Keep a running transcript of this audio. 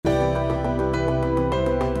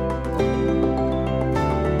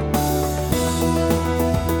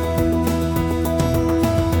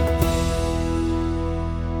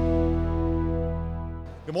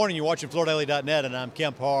morning. You're watching FloorDaily.net, and I'm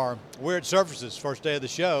Kemp Harr. We're at Surfaces, first day of the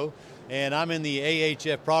show, and I'm in the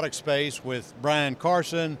AHF product space with Brian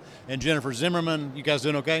Carson and Jennifer Zimmerman. You guys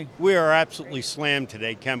doing okay? We are absolutely slammed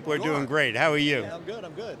today, Kemp. We're doing great. How are you? Yeah, I'm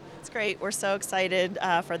good. It's great. We're so excited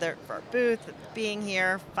for our booth, being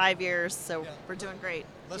here, 5 years, so we're doing great.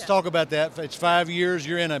 Let's talk about that. It's 5 years.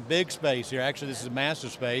 You're in a big space here. Actually, this is a master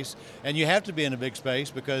space, and you have to be in a big space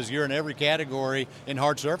because you're in every category in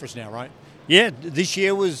hard surface now, right? Yeah, this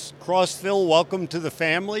year was Crossville. Welcome to the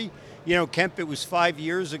family. You know, Kemp, it was 5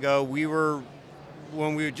 years ago.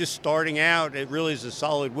 When we were just starting out, it really is a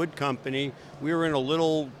solid wood company. We were in a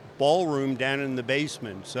little ballroom down in the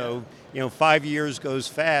basement. So, 5 years goes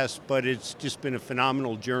fast, but it's just been a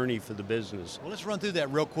phenomenal journey for the business. Well, let's run through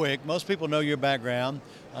that real quick. Most people know your background.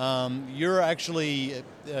 You're actually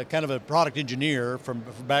kind of a product engineer from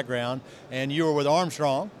background, and you were with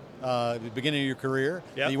Armstrong at the beginning of your career.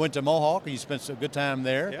 Yep. You went to Mohawk, and you spent some good time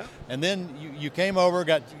there. Yep. And then you came over,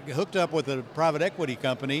 got hooked up with a private equity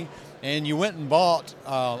company, and you went and bought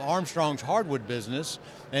Armstrong's hardwood business.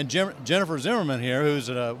 And Jennifer Zimmerman here,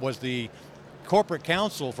 was the corporate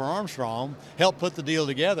counsel for Armstrong, helped put the deal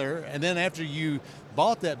together. And then after you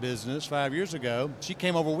bought that business 5 years ago, she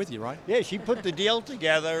came over with you, right? Yeah, she put the deal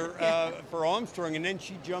together for Armstrong, and then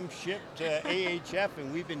she jumped ship to AHF,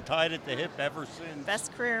 and we've been tied at the hip ever since.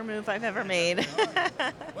 Best career move I've ever made.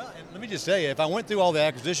 Well, and let me just say, if I went through all the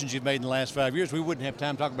acquisitions you've made in the last 5 years, we wouldn't have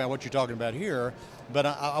time to talk about what you're talking about here. But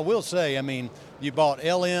I will say, I mean, you bought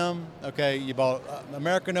LM, okay, you bought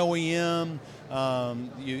American OEM,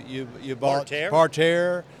 you bought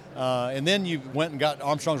Parterre, and then you went and got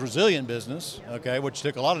Armstrong's Resilient business, okay, which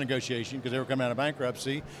took a lot of negotiation because they were coming out of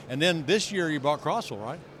bankruptcy. And then this year you bought Crossville,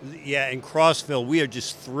 right? Yeah, in Crossville, we are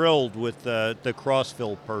just thrilled with the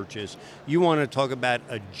Crossville purchase. You want to talk about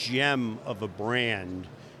a gem of a brand.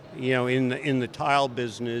 In the tile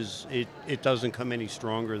business, it doesn't come any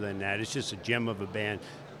stronger than that. It's just a gem of a band.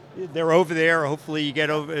 They're over there. Hopefully, you get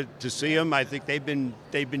over to see them. I think they've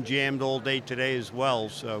been jammed all day today as well.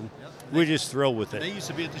 So we're just thrilled with it. They used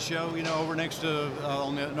to be at the show, over next to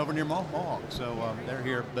over near Mohawk. So they're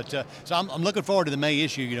here. But so I'm looking forward to the May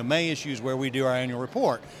issue. May issue is where we do our annual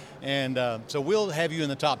report. And so we'll have you in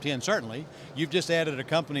the top 10, certainly. You've just added a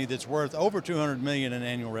company that's worth over $200 million in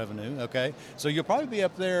annual revenue, okay? So you'll probably be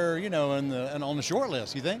up there, on the short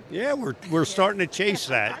list, you think? Yeah, we're starting to chase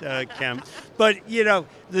that, Kemp. But,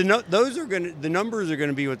 the numbers are going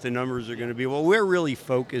to be what the numbers are going to be. What we're really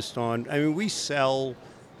focused on, we sell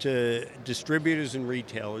to distributors and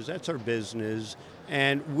retailers. That's our business.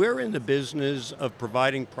 And we're in the business of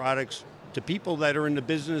providing products to people that are in the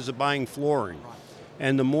business of buying flooring.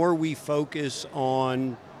 And the more we focus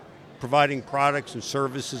on providing products and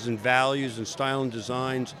services and values and style and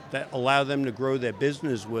designs that allow them to grow their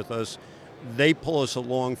business with us, they pull us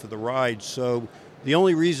along for the ride. So the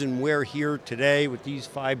only reason we're here today with these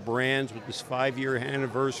 5 brands, with this 5-year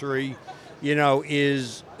anniversary,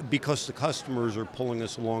 is because the customers are pulling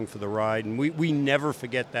us along for the ride. And we never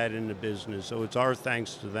forget that in the business. So it's our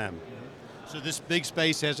thanks to them. So this big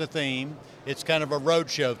space has a theme. It's kind of a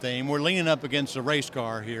roadshow theme. We're leaning up against a race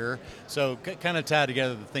car here. So kind of tie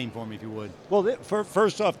together the theme for me, if you would. Well,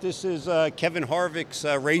 first off, this is Kevin Harvick's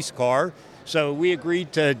race car. So we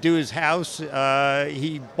agreed to do his house.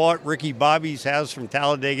 He bought Ricky Bobby's house from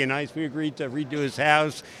Talladega Nights. We agreed to redo his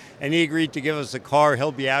house, and he agreed to give us a car.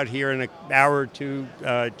 He'll be out here in an hour or two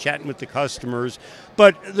chatting with the customers.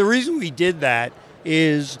 But the reason we did that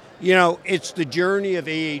is, it's the journey of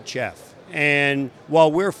AHF. And while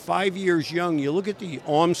we're 5 years young, you look at the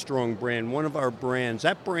Armstrong brand, one of our brands.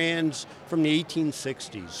 That brand's from the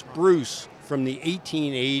 1860s. Bruce from the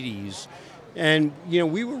 1880s. And,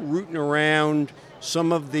 we were rooting around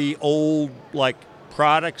some of the old,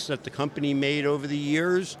 products that the company made over the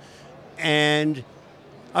years. And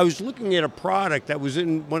I was looking at a product that was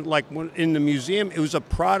in the museum. It was a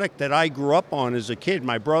product that I grew up on as a kid.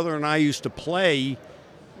 My brother and I used to play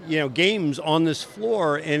games on this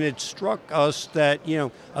floor, and it struck us that,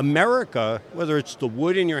 America, whether it's the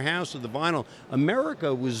wood in your house or the vinyl,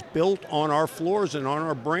 America was built on our floors and on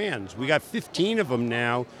our brands. We got 15 of them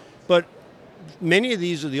now, but many of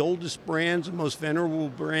these are the oldest brands and most venerable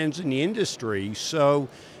brands in the industry. So,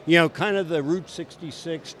 kind of the Route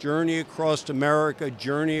 66 journey across America,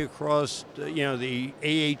 journey across, the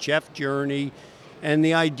AHF journey, and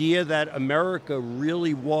the idea that America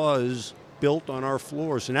really was built on our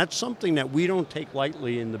floors. And that's something that we don't take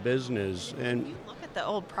lightly in the business. And you look at the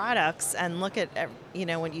old products and look at,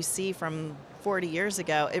 what you see from 40 years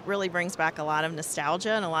ago, it really brings back a lot of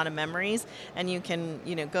nostalgia and a lot of memories, and you can,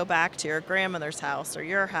 go back to your grandmother's house or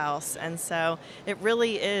your house, and so it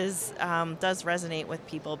really is does resonate with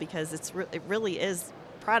people because it really is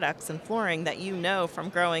products and flooring that from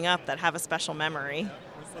growing up that have a special memory.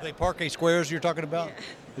 Were they parquet squares you're talking about? Yeah.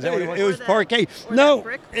 Is that what it was? It was parquet. Or No, that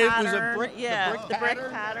brick it pattern. was a brick. Yeah, the brick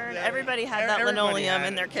pattern. pattern. Yeah, Everybody had that everybody linoleum had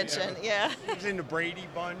in their it, kitchen. Yeah. It was in the Brady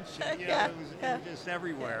Bunch. And, Yeah, it was just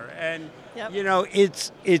everywhere. And Yep.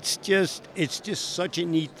 it's just such a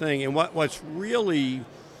neat thing. And what's really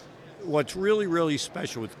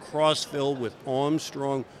special with Crossville, with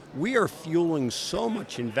Armstrong, we are fueling so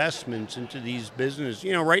much investments into these businesses.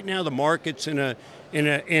 Right now the market's in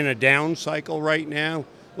a down cycle right now.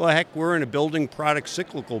 Well, heck, we're in a building product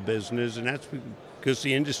cyclical business, and that's because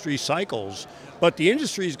the industry cycles. But the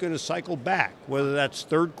industry is going to cycle back, whether that's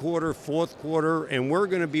third quarter, fourth quarter, and we're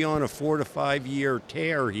going to be on a 4 to 5 year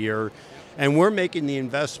tear here. And we're making the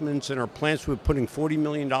investments in our plants. We're putting $40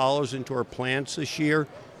 million into our plants this year,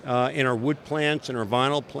 in our wood plants, in our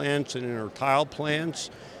vinyl plants, and in our tile plants,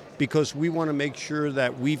 because we want to make sure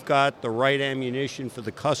that we've got the right ammunition for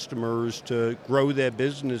the customers to grow their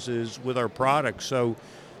businesses with our products. So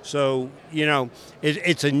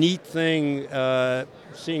it's a neat thing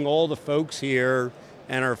seeing all the folks here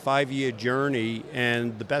and our 5-year journey,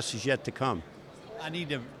 and the best is yet to come. I need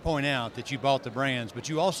to point out that you bought the brands, but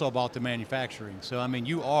you also bought the manufacturing. So, I mean,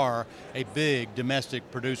 you are a big domestic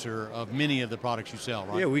producer of many of the products you sell,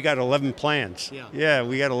 right? Yeah, we got 11 plants. Yeah,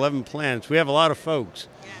 we got 11 plants. We have a lot of folks.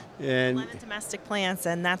 Yeah. And 11 domestic plants,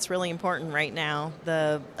 and that's really important right now.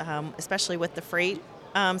 Especially with the freight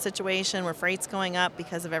situation, where freight's going up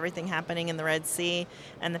because of everything happening in the Red Sea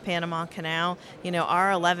and the Panama Canal.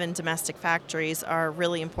 Our 11 domestic factories are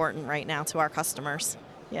really important right now to our customers.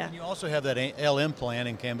 Yeah. And you also have that LM plant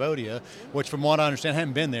in Cambodia, which from what I understand, I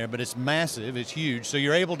haven't been there, but it's massive, it's huge. So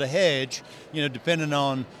you're able to hedge, depending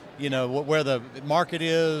on, where the market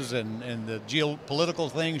is and the geopolitical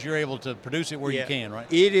things, you're able to produce it where you can, right?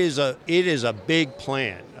 It is a big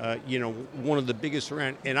plant, one of the biggest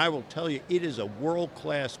around. And I will tell you, it is a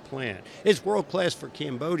world-class plant. It's world-class for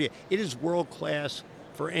Cambodia. It is world-class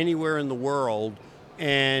for anywhere in the world.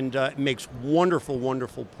 And it makes wonderful,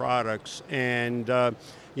 wonderful products. And,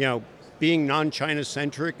 being non-China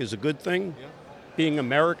centric is a good thing. Yeah. Being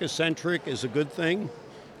America centric is a good thing.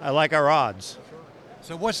 I like our odds.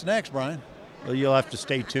 So what's next, Brian? Well, you'll have to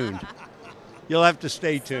stay tuned. You'll have to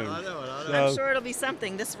stay tuned. I know. I'm sure it'll be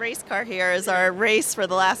something. This race car here is our race for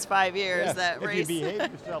the last 5 years. Yeah, that if race. you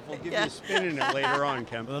behave yourself, we'll give you a spin in it later on,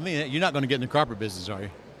 Kemp. Well, you're not going to get in the carpet business, are you?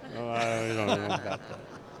 Oh, I don't know about that.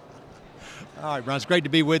 All right, Brian, it's great to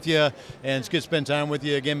be with you, and it's good to spend time with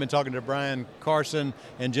you. Again, been talking to Brian Carson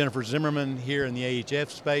and Jennifer Zimmerman here in the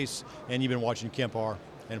AHF space, and you've been watching Kemp R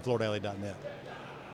and FloorDaily.net.